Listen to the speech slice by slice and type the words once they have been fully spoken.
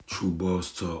Tru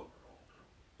Boss Talk.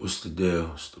 What's the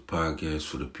deal? It's the podcast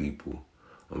for the people.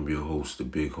 I'm your host, the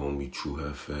big homie, Tru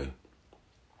Hefe.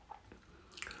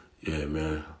 Yeah,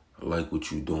 man. I like what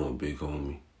you doing, big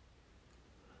homie.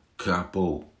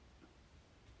 Capo.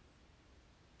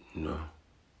 You know.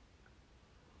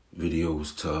 Video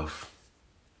was tough.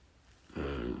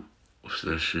 What's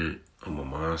that shit? I'm a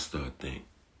monster, I think.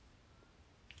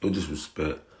 No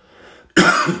disrespect.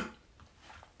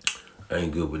 I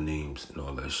ain't good with names and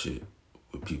all that shit.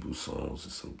 With people's songs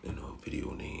and some,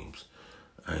 video names.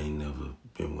 I ain't never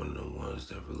been one of them ones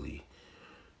that really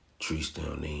trace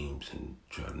down names and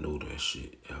try to know that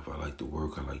shit. If I like to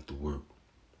work, I like to work.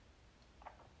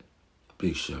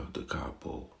 Big shout out to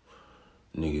Capo.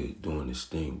 Nigga doing this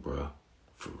thing, bruh.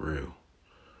 For real.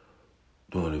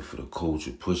 Doing it for the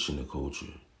culture, pushing the culture.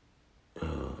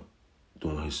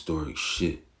 Doing historic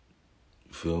shit.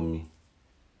 You feel me?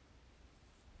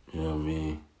 You know what I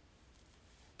mean?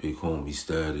 Big homie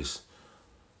status.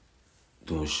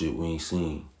 Doing shit we ain't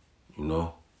seen, you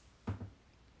know?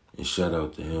 And shout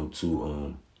out to him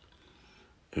too.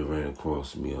 It ran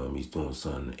across me. He's doing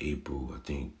something in April, I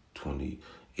think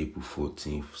April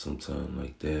 14th, sometime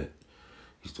like that.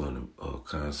 He's doing a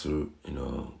concert,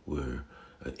 where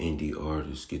an indie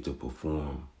artist get to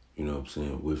perform, you know what I'm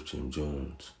saying, with Jim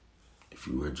Jones. If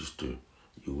you register,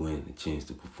 you win a chance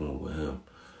to perform with him.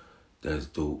 That's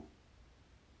dope.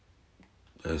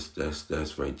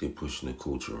 That's right there pushing the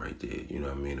culture right there. You know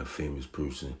what I mean? A famous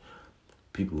person.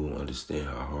 People won't understand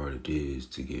how hard it is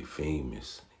to get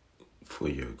famous for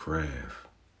your craft.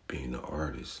 Being an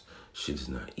artist, shit is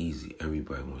not easy.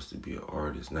 Everybody wants to be an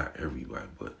artist. Not everybody,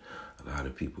 but a lot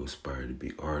of people aspire to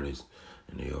be artists,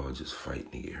 and they all just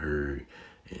fight to get heard.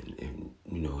 And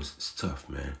it's tough,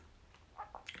 man.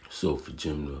 So for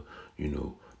Jim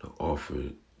to offer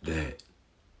that,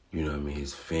 you know what I mean,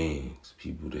 his fans,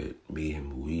 people that made him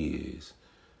who he is,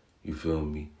 you feel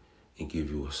me, and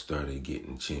give you a start at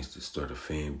getting a chance to start a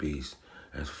fan base,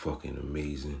 that's fucking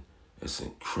amazing. That's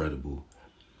incredible.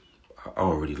 I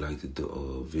already liked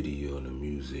the video and the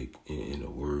music and the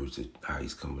words, how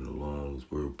he's coming along. His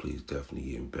wordplay is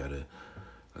definitely getting better.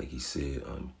 Like he said,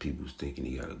 people's thinking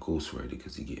he got a ghostwriter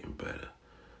because he getting better.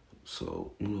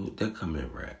 So, that come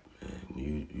in rap, man.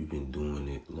 When you've been doing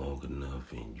it long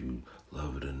enough and you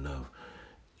love it enough,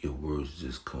 your words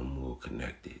just come more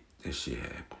connected. That shit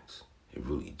happens. It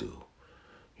really do.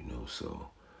 So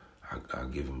I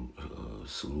give him a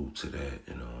salute to that,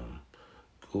 and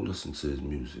go listen to his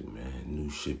music, man. New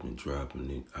shit been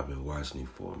dropping. I've been watching it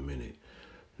for a minute,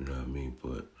 you know what I mean?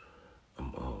 But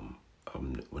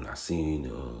when I seen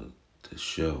the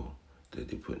show that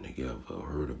they putting together,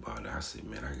 heard about it, I said,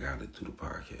 man, I gotta do the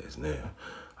podcast now.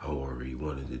 I already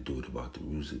wanted to do it about the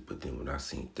music, but then when I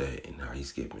seen that and how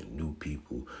he's giving new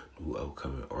people, new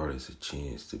upcoming artists a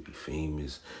chance to be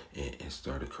famous and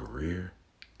start a career,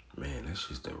 man, that's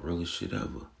just the realest shit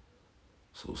ever.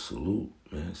 So salute,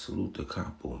 man. Salute the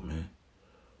Capo, man.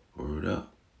 Word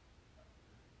up.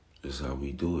 That's how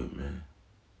we do it, man.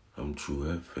 I'm Tru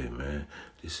Hefe, man.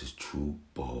 This is Tru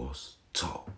Boss Talk.